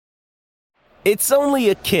It's only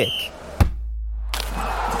a kick,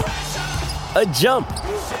 a jump,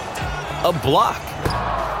 a block.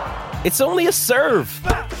 It's only a serve.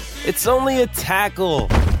 It's only a tackle,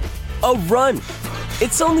 a run.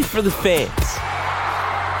 It's only for the fans.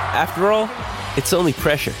 After all, it's only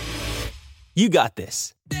pressure. You got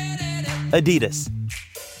this. Adidas.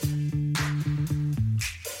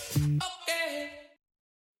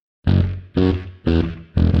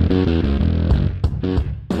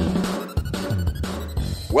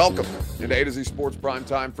 Welcome into A to Z Sports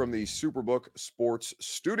Primetime from the Superbook Sports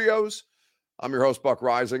Studios. I'm your host, Buck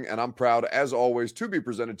Rising, and I'm proud, as always, to be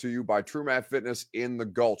presented to you by TrueMath Fitness in the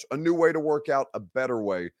Gulch. A new way to work out, a better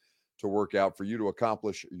way to work out. For you to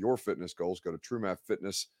accomplish your fitness goals, go to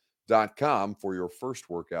TrueMathFitness.com for your first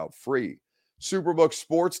workout free. Superbook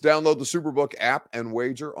Sports, download the Superbook app and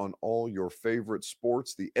wager on all your favorite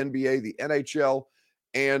sports, the NBA, the NHL,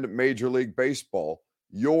 and Major League Baseball.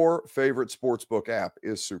 Your favorite sportsbook app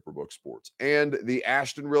is Superbook Sports. And the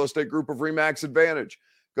Ashton Real Estate Group of RE/MAX Advantage.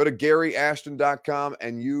 Go to GaryAshton.com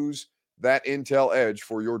and use that Intel Edge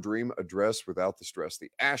for your dream address without the stress.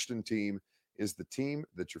 The Ashton team is the team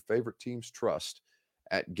that your favorite teams trust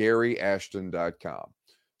at GaryAshton.com.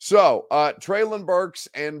 So, Treylon Burks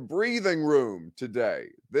and breathing room today.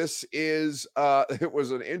 This is, it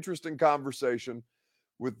was an interesting conversation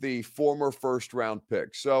with the former first-round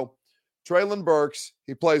pick. So, Treylon Burks,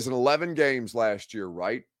 he plays in 11 games last year,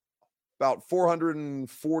 right? About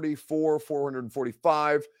 444,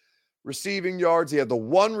 445 receiving yards. He had the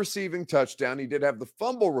one receiving touchdown. He did have the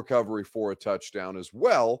fumble recovery for a touchdown as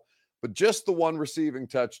well, but just the one receiving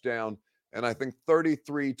touchdown, and I think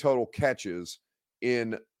 33 total catches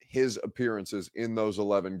in his appearances in those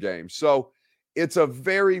 11 games. So it's a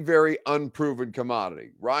very, very unproven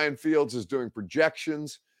commodity. Ryan Fields is doing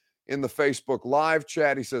projections in the Facebook Live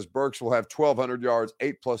chat. He says Burks will have 1,200 yards,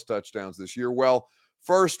 8+ touchdowns this year. Well,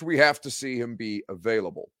 first we have to see him be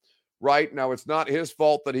available. Right now, it's not his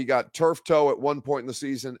fault that he got turf toe at one point in the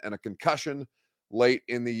season and a concussion late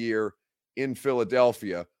in the year in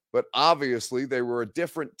Philadelphia. But obviously, they were a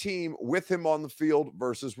different team with him on the field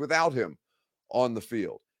versus without him on the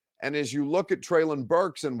field. And as you look at Treylon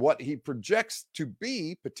Burks and what he projects to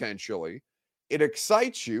be potentially, it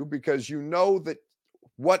excites you because you know that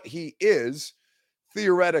what he is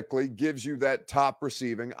theoretically gives you that top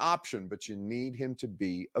receiving option, but you need him to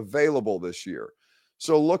be available this year.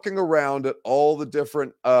 So looking around at all the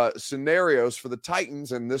different scenarios for the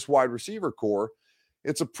Titans and this wide receiver core,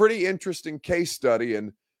 it's a pretty interesting case study.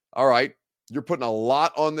 And all right, you're putting a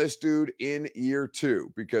lot on this dude in year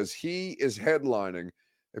two because he is headlining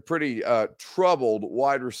a pretty troubled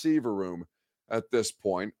wide receiver room at this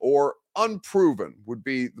point, or unproven would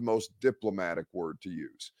be the most diplomatic word to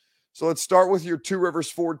use. So let's start with your Two Rivers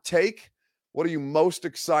Ford take. What are you most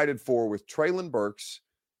excited for with Treylon Burks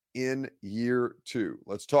in year two?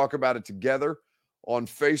 Let's talk about it together on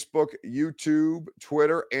Facebook, YouTube,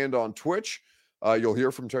 Twitter, and on Twitch. You'll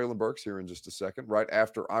hear from Treylon Burks here in just a second, right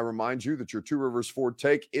after I remind you that your Two Rivers Ford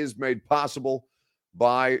take is made possible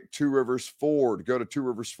by Two Rivers Ford. Go to Two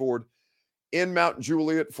Rivers Ford in Mount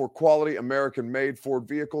Juliet for quality American-made Ford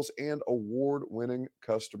vehicles and award-winning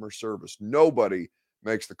customer service. Nobody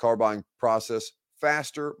makes the car buying process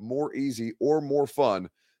faster, more easy, or more fun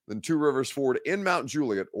than Two Rivers Ford in Mount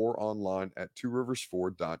Juliet or online at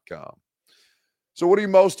tworiversford.com. So what are you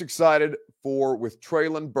most excited for with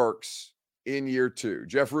Treylon Burks in year two?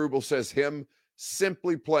 Jeff Rubel says him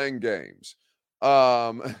simply playing games.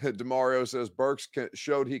 DeMario says Burks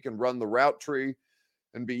showed he can run the route tree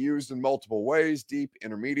and be used in multiple ways: deep,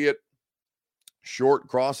 intermediate, short,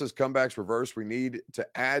 crosses, comebacks, reverse. We need to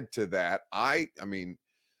add to that. I mean,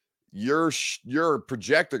 you're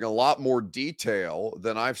projecting a lot more detail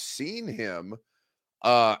than I've seen him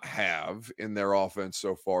have in their offense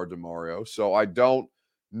so far, DeMario. So I don't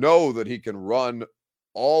know that he can run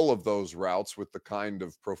all of those routes with the kind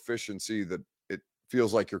of proficiency that it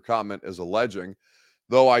feels like your comment is alleging.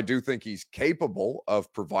 Though I do think he's capable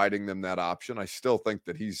of providing them that option, I still think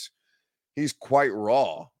that he's quite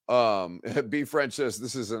raw. B. French says,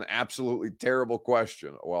 this is an absolutely terrible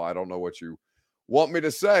question. Well, I don't know what you want me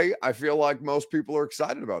to say. I feel like most people are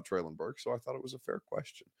excited about Treylon Burks, so I thought it was a fair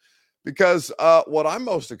question. Because what I'm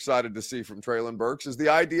most excited to see from Treylon Burks is the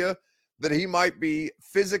idea that he might be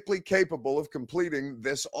physically capable of completing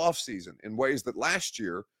this offseason in ways that last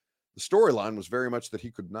year the storyline was very much that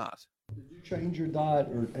he could not. Did you change your diet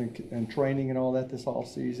and training and all that this off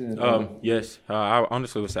season? Yes. I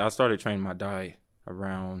honestly would say I started training my diet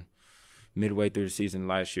around midway through the season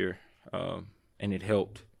last year, and it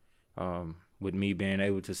helped with me being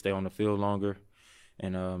able to stay on the field longer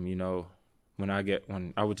and, when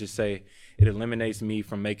I would just say it eliminates me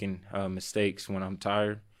from making mistakes when I'm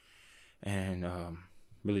tired, and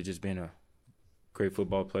really just being a great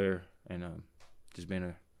football player and just being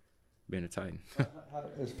a Titan.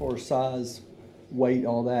 As far as size, weight,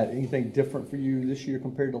 all that, anything different for you this year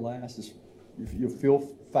compared to last? You feel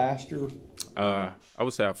faster? I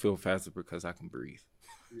would say I feel faster because I can breathe.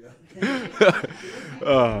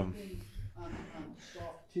 On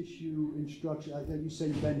soft tissue instruction, you say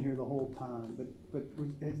you've been here the whole time, but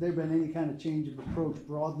has there been any kind of change of approach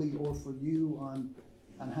broadly or for you on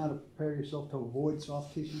how to prepare yourself to avoid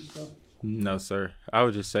soft tissue stuff? No, sir. I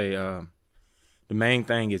would just say the main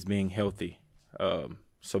thing is being healthy.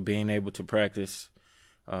 So being able to practice,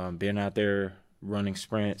 being out there running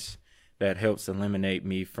sprints, that helps eliminate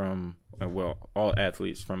me from, all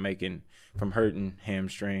athletes from hurting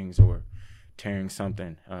hamstrings or tearing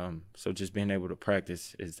something. So just being able to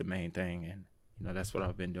practice is the main thing, and that's what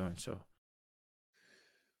I've been doing.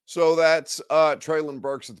 So that's Treylon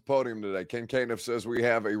Burks at the podium today. Ken Caniff says we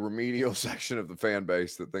have a remedial section of the fan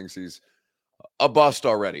base that thinks he's a bust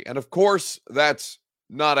already. And of course, that's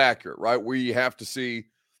not accurate, right? We have to see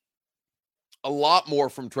a lot more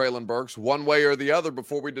from Treylon Burks one way or the other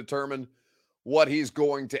before we determine what he's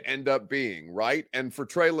going to end up being, right? And for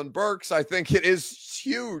Treylon Burks, I think it is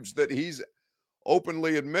huge that he's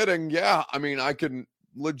openly admitting, I can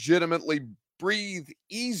legitimately breathe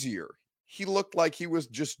easier. He looked like he was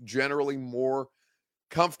just generally more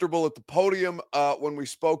comfortable at the podium when we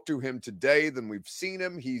spoke to him today than we've seen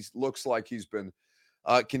him. He looks like he's been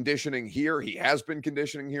conditioning here. He has been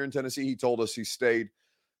conditioning here in Tennessee. He told us he stayed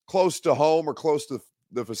close to home or close to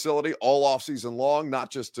the facility all offseason long,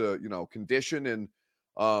 not just to, condition in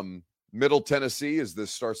Middle Tennessee as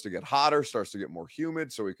this starts to get hotter, starts to get more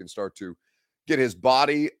humid, so he can start to get his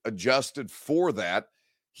body adjusted for that.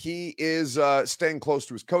 He is staying close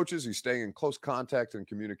to his coaches. He's staying in close contact and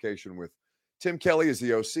communication with Tim Kelly as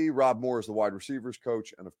the OC, Rob Moore as the wide receivers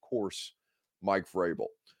coach, and of course, Mike Vrabel.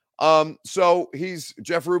 So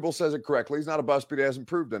Jeff Rubel says it correctly. He's not a bust, but he hasn't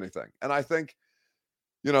proved anything. And I think,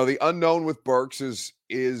 the unknown with Burks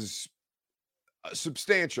is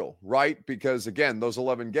substantial, right? Because again, those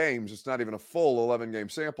 11 games, it's not even a full 11-game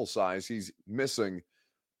sample size. He's missing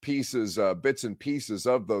pieces, bits and pieces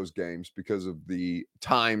of those games because of the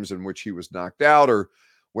times in which he was knocked out or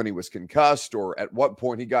when he was concussed or at what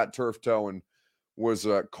point he got turf toe and was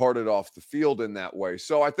carted off the field in that way.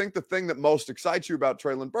 So I think the thing that most excites you about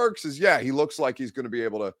Treylon Burks is, he looks like he's going to be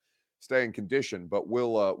able to stay in condition, but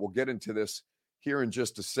we'll get into this here in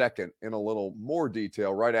just a second in a little more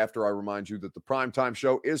detail right after I remind you that the Primetime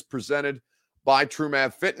Show is presented by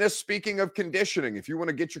TrueMath Fitness. Speaking of conditioning, if you want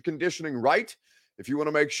to get your conditioning right, if you want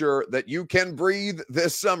to make sure that you can breathe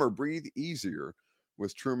this summer, breathe easier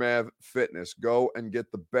with TrueMath Fitness, go and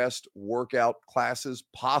get the best workout classes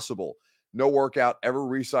possible. No workout ever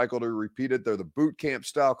recycled or repeated. They're the boot camp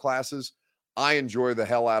style classes. I enjoy the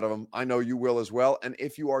hell out of them. I know you will as well. And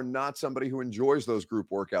if you are not somebody who enjoys those group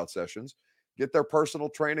workout sessions, get their personal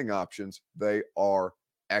training options. They are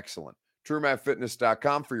excellent.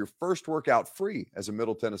 TrueMathFitness.com for your first workout free as a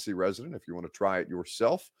Middle Tennessee resident if you want to try it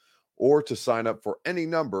yourself or to sign up for any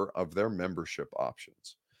number of their membership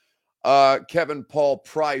options. Kevin Paul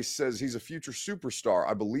Price says he's a future superstar.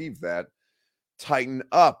 I believe that. Tighten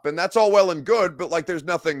up. And that's all well and good, but there's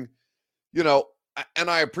nothing, and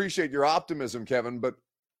I appreciate your optimism, Kevin, but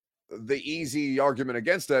the easy argument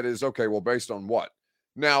against that is, okay, well, based on what?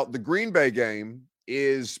 Now, the Green Bay game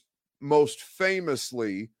is most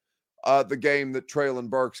famously the game that Treylon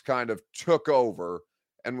Burks kind of took over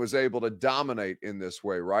and was able to dominate in this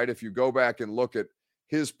way, right? If you go back and look at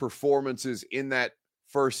his performances in that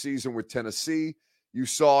first season with Tennessee, you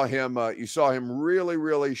saw him really,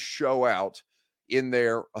 really show out in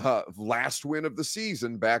their last win of the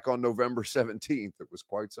season back on November 17th. It was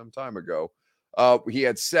quite some time ago. He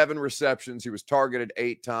had 7 receptions. He was targeted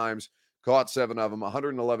 8 times, caught 7 of them,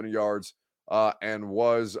 111 yards, and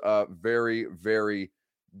was very, very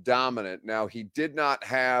dominant. Now, he did not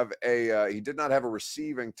have a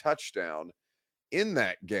receiving touchdown in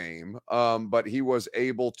that game, but he was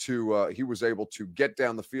able to get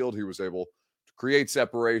down the field. He was able to create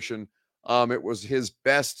separation. It was his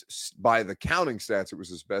best, by the counting stats, it was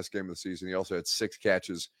his best game of the season. He also had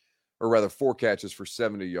 4 catches for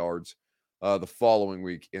 70 yards the following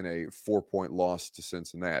week in a 4-point loss to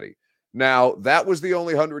Cincinnati. Now, that was the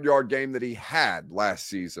only 100-yard game that he had last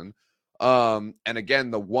season. And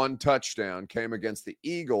again, the 1 touchdown came against the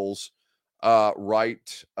Eagles right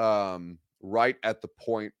at the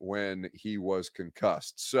point when he was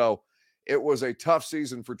concussed. So it was a tough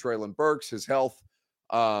season for Treylon Burks. His health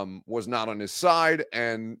was not on his side,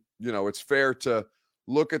 and it's fair to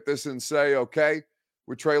look at this and say, okay,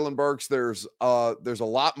 with Treylon Burks, there's a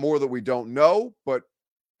lot more that we don't know, but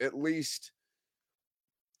at least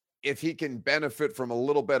if he can benefit from a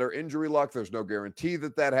little better injury luck, there's no guarantee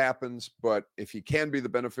that happens. But if he can be the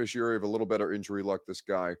beneficiary of a little better injury luck, this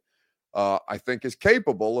guy, I think, is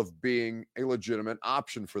capable of being a legitimate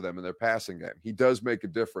option for them in their passing game. He does make a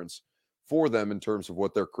difference for them in terms of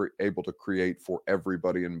what they're able to create for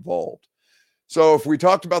everybody involved. So if we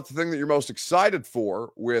talked about the thing that you're most excited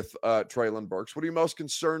for with Treylon Burks, what are you most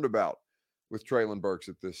concerned about with Treylon Burks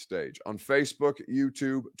at this stage? On Facebook,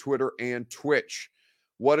 YouTube, Twitter, and Twitch,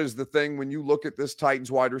 what is the thing when you look at this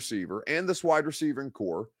Titans wide receiver and this wide receiving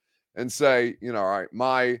core and say, all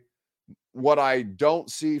right, what I don't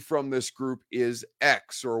see from this group is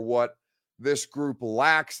X, or what this group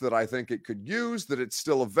lacks that I think it could use, that it's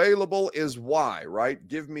still available, is Y, right?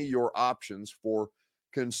 Give me your options for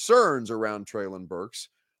concerns around Treylon Burks,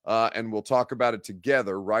 and we'll talk about it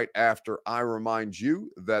together right after I remind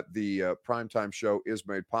you that the Primetime Show is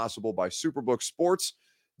made possible by Superbook Sports.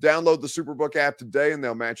 Download the Superbook app today, and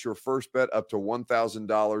they'll match your first bet up to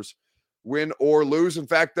 $1,000, win or lose. In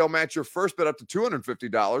fact, they'll match your first bet up to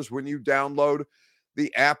 $250 when you download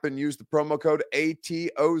the app and use the promo code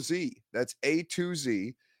ATOZ. That's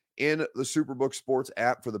A2Z in the Superbook Sports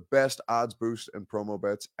app for the best odds boost and promo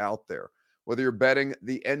bets out there. Whether you're betting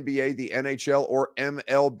the NBA, the NHL, or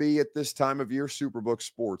MLB at this time of year, Superbook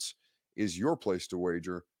Sports is your place to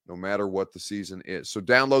wager, no matter what the season is. So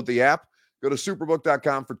download the app. Go to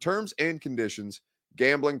superbook.com for terms and conditions.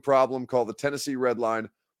 Gambling problem, call the Tennessee Red Line,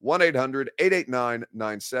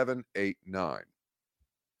 1-800-889-9789.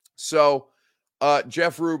 So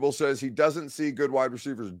Jeff Rubel says he doesn't see good wide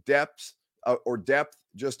receivers depth,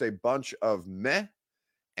 just a bunch of meh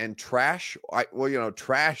and trash.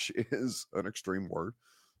 Trash is an extreme word,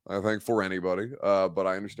 I think, for anybody. But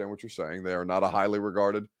I understand what you're saying. They are not a highly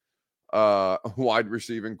regarded wide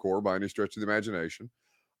receiving core by any stretch of the imagination.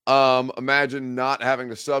 Imagine not having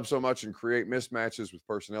to sub so much and create mismatches with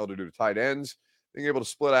personnel to do to tight ends, being able to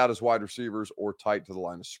split out as wide receivers or tight to the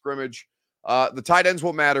line of scrimmage. The tight ends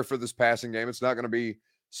will matter for this passing game. It's not going to be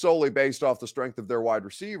solely based off the strength of their wide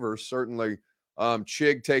receivers. Certainly,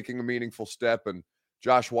 Chig taking a meaningful step and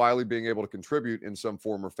Josh Wiley being able to contribute in some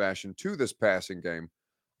form or fashion to this passing game,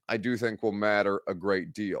 I do think will matter a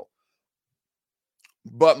great deal.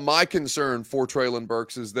 But my concern for Treylon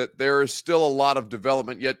Burks is that there is still a lot of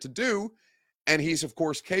development yet to do, and he's, of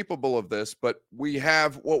course, capable of this, but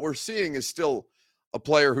what we're seeing is still a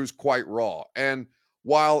player who's quite raw. And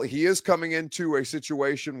while he is coming into a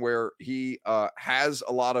situation where he has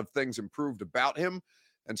a lot of things improved about him,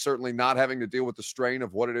 and certainly not having to deal with the strain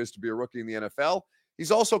of what it is to be a rookie in the NFL, he's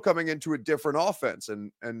also coming into a different offense.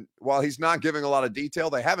 And while he's not giving a lot of detail,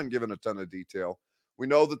 they haven't given a ton of detail. We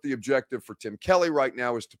know that the objective for Tim Kelly right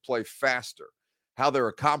now is to play faster. How they're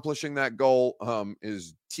accomplishing that goal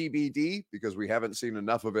is TBD, because we haven't seen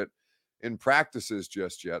enough of it in practices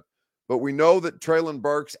just yet. But we know that Treylon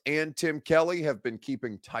Burks and Tim Kelly have been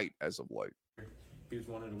keeping tight as of late. He was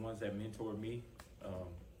one of the ones that mentored me,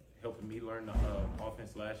 helping me learn the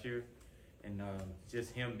offense last year. And just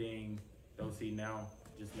him being the OC now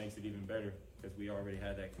just makes it even better, because we already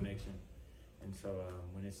had that connection. And so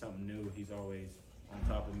when it's something new, he's always on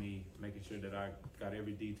top of me, making sure that I got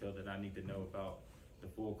every detail that I need to know about the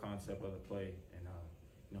full concept of the play. And,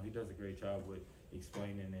 he does a great job with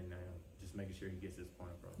explaining and just making sure he gets his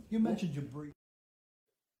point across. You mentioned Jabri.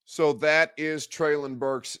 So that is Treylon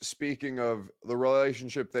Burks speaking of the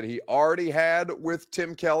relationship that he already had with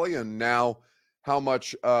Tim Kelly, and now how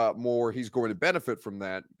much more he's going to benefit from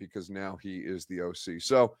that, because now he is the OC.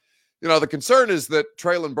 So, the concern is that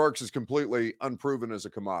Treylon Burks is completely unproven as a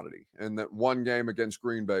commodity, and that one game against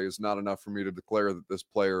Green Bay is not enough for me to declare that this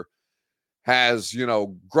player has,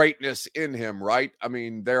 greatness in him, right? I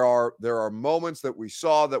mean, there are moments that we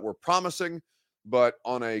saw that were promising, but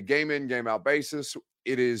on a game in, game out basis,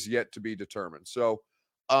 it is yet to be determined. So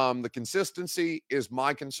the consistency is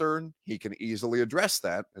my concern. He can easily address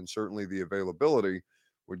that, and certainly the availability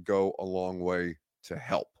would go a long way to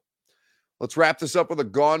help. Let's wrap this up with a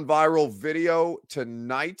gone viral video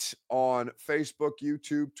tonight on Facebook,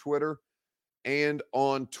 YouTube, Twitter, and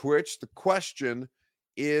on Twitch. The question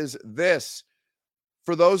is this.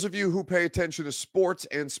 For those of you who pay attention to sports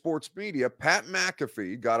and sports media, Pat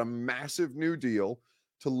McAfee got a massive new deal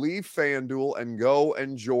to leave FanDuel and go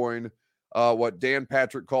and join what Dan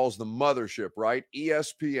Patrick calls the mothership, right?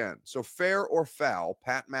 ESPN. So fair or foul,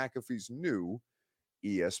 Pat McAfee's new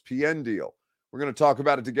ESPN deal. We're going to talk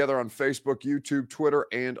about it together on Facebook, YouTube, Twitter,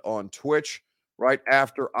 and on Twitch right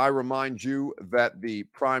after I remind you that the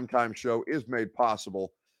Primetime Show is made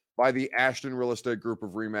possible by the Ashton Real Estate Group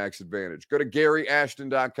of RE/MAX Advantage. Go to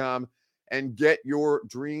GaryAshton.com and get your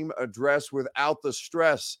dream address without the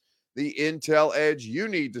stress. The intel edge you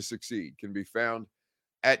need to succeed can be found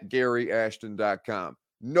at GaryAshton.com.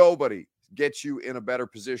 Nobody gets you in a better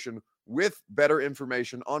position with better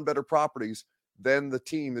information on better properties than the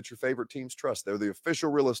team that your favorite teams trust. They're the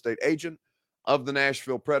official real estate agent of the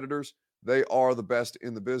Nashville Predators. They are the best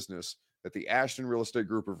in the business at the Ashton Real Estate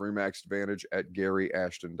Group of RE/MAX Advantage at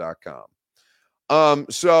GaryAshton.com.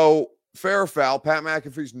 So fair or foul, Pat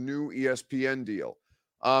McAfee's new ESPN deal.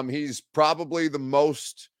 He's probably the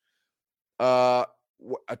most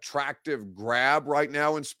attractive grab right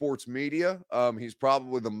now in sports media. He's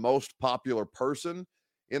probably the most popular person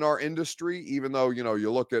in our industry, even though,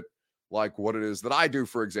 you look at like what it is that I do,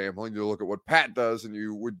 for example, and you look at what Pat does and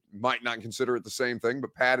you might not consider it the same thing,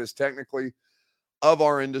 but Pat is technically of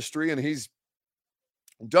our industry, and he's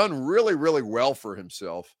done really, really well for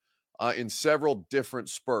himself in several different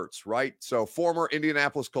spurts, right? So former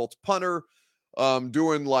Indianapolis Colts punter,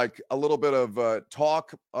 doing like a little bit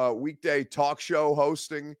of weekday talk show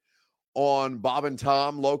hosting on Bob and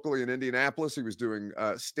Tom locally in Indianapolis. He was doing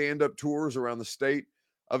stand-up tours around the state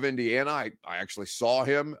of Indiana. I actually saw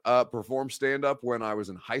him perform stand-up when I was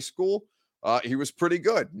in high school. He was pretty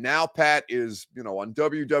good. Now Pat is, on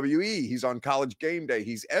WWE. He's on College Game Day.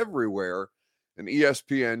 He's everywhere. And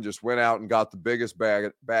ESPN just went out and got the biggest,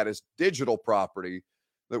 baddest digital property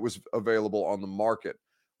that was available on the market.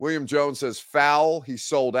 William Jones says foul. He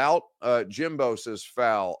sold out. Jimbo says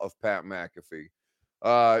foul of Pat McAfee.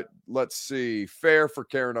 Let's see. Fair for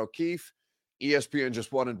Karen O'Keefe. ESPN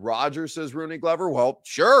just wanted Rodgers, says Rooney Glover. Well,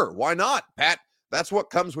 sure. Why not? Pat, that's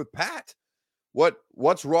what comes with Pat.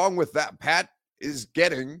 What's wrong with that? Pat is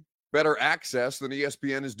getting better access than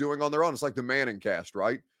ESPN is doing on their own. It's like the Manning cast,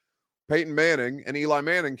 right? Peyton Manning and Eli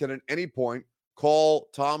Manning can at any point call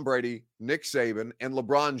Tom Brady, Nick Saban, and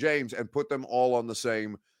LeBron James and put them all on the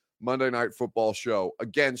same Monday Night Football show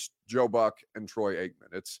against Joe Buck and Troy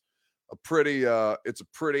Aikman. It's a pretty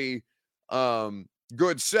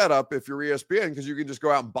good setup if you're ESPN, because you can just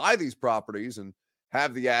go out and buy these properties and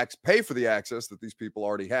have pay for the access that these people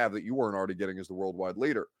already have that you weren't already getting as the worldwide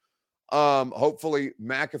leader. Hopefully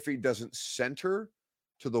McAfee doesn't cater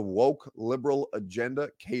to the woke liberal agenda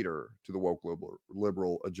at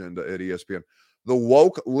ESPN. The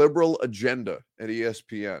woke liberal agenda at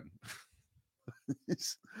ESPN.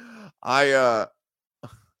 I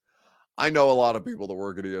know a lot of people that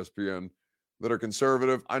work at ESPN that are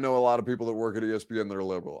conservative. I know a lot of people that work at ESPN that are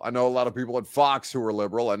liberal. I know a lot of people at Fox who are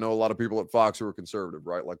liberal. I know a lot of people at Fox who are conservative,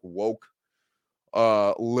 right? Like woke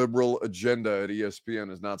liberal agenda at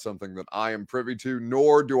ESPN is not something that I am privy to,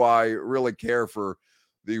 nor do I really care for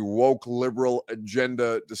the woke liberal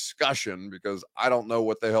agenda discussion, because I don't know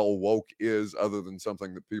what the hell woke is other than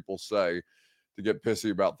something that people say to get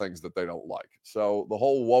pissy about things that they don't like. So the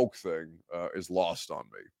whole woke thing is lost on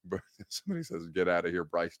me. But somebody says, get out of here,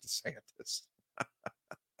 Bryce DeSantis.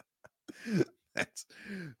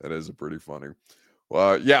 That is a pretty funny.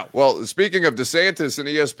 Yeah, well, speaking of DeSantis and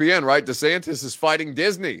ESPN, right? DeSantis is fighting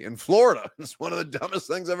Disney in Florida. It's one of the dumbest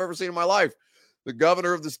things I've ever seen in my life. The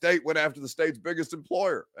governor of the state went after the state's biggest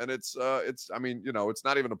employer. And it's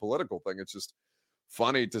not even a political thing. It's just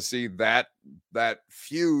funny to see that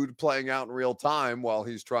feud playing out in real time while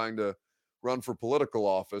he's trying to run for political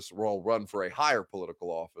office, or run for a higher political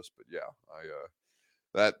office. But yeah,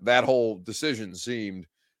 that whole decision seemed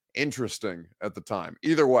interesting at the time.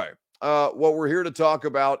 Either way, what we're here to talk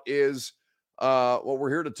about is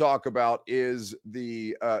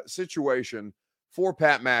the situation for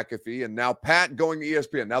Pat McAfee, and now Pat going to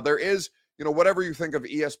ESPN. Now there is, whatever you think of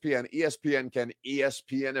ESPN, ESPN can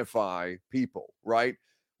ESPNify people, right?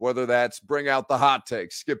 Whether that's bring out the hot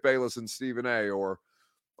takes, Skip Bayless and Stephen A, or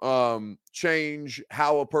change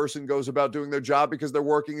how a person goes about doing their job because they're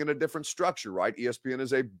working in a different structure, right? ESPN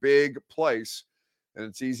is a big place, and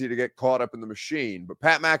it's easy to get caught up in the machine. But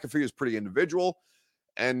Pat McAfee is pretty individual,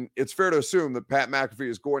 and it's fair to assume that Pat McAfee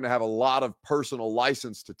is going to have a lot of personal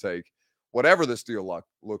license to take, whatever this deal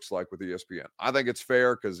looks like with ESPN. I think it's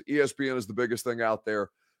fair because ESPN is the biggest thing out there.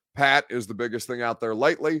 Pat is the biggest thing out there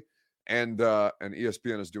lately, and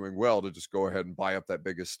ESPN is doing well to just go ahead and buy up that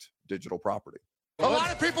biggest digital property. A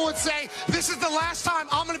lot of people would say, this is the last time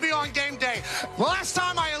I'm going to be on game day. The last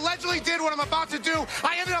time I allegedly did what I'm about to do,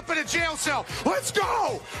 I ended up in a jail cell. Let's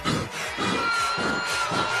go!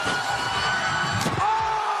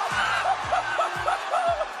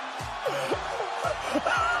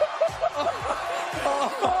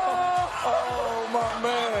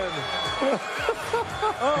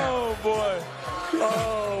 Oh, boy.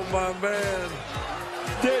 Oh, my man.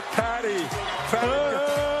 Get Patty.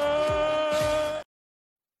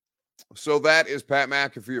 So that is Pat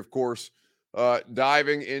McAfee, of course,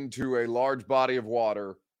 diving into a large body of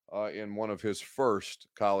water in one of his first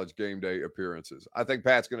college game day appearances. I think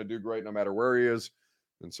Pat's going to do great no matter where he is.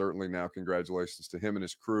 And certainly now congratulations to him and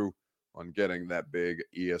his crew on getting that big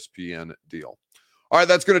ESPN deal. All right,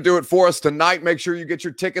 that's going to do it for us tonight. Make sure you get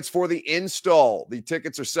your tickets for the install. The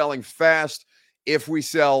tickets are selling fast. If we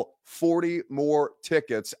sell 40 more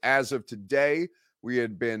tickets as of today, we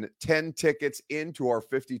had been 10 tickets into our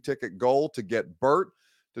 50-ticket goal to get Bert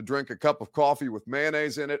to drink a cup of coffee with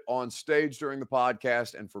mayonnaise in it on stage during the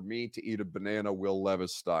podcast, and for me to eat a banana Will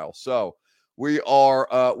Levis style. So we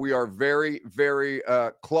are very, very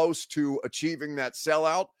close to achieving that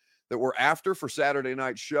sellout that we're after for Saturday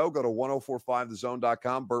night's show. Go to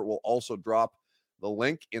 1045thezone.com. Bert will also drop the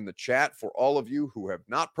link in the chat for all of you who have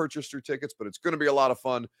not purchased your tickets, but it's going to be a lot of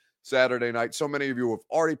fun Saturday night. So many of you have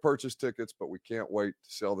already purchased tickets, but we can't wait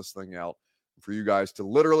to sell this thing out for you guys to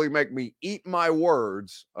literally make me eat my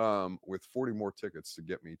words with 40 more tickets to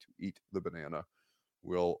get me to eat the banana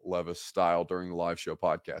Will Levis style during the live show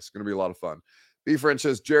podcast. It's going to be a lot of fun. B. French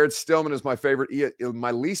says, Jared Stillman is my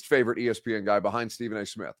least favorite ESPN guy behind Stephen A.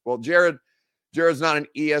 Smith. Well, Jared's not an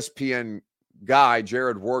ESPN guy.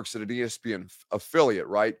 Jared works at an ESPN affiliate,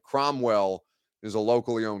 right? Cromwell is a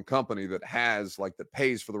locally owned company that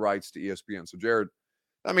pays for the rights to ESPN. So Jared,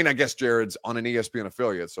 I mean, I guess Jared's on an ESPN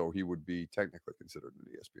affiliate, so he would be technically considered an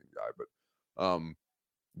ESPN guy. But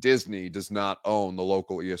Disney does not own the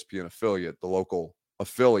local ESPN affiliate. The local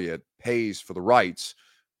affiliate pays for the rights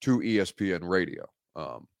to ESPN radio,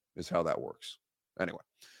 is how that works. Anyway,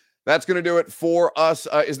 that's going to do it for us.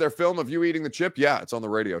 Is there film of you eating the chip? Yeah, it's on the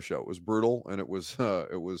radio show. It was brutal, and it was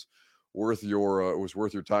worth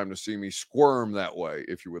your time to see me squirm that way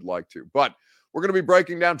if you would like to. But we're going to be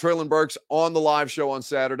breaking down Treylon Burks on the live show on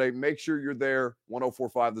Saturday. Make sure you're there,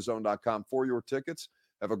 1045thezone.com for your tickets.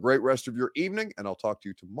 Have a great rest of your evening, and I'll talk to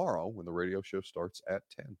you tomorrow when the radio show starts at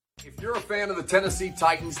 10. If you're a fan of the Tennessee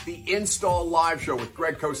Titans, the Install Live Show with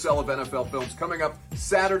Greg Cosell of NFL Films coming up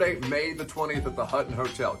Saturday, May the 20th at the Hutton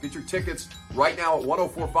Hotel. Get your tickets right now at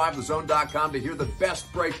 1045thezone.com to hear the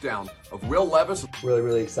best breakdown of Will Levis. Really,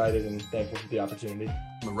 really excited and thankful for the opportunity.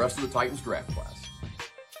 And the rest of the Titans draft class.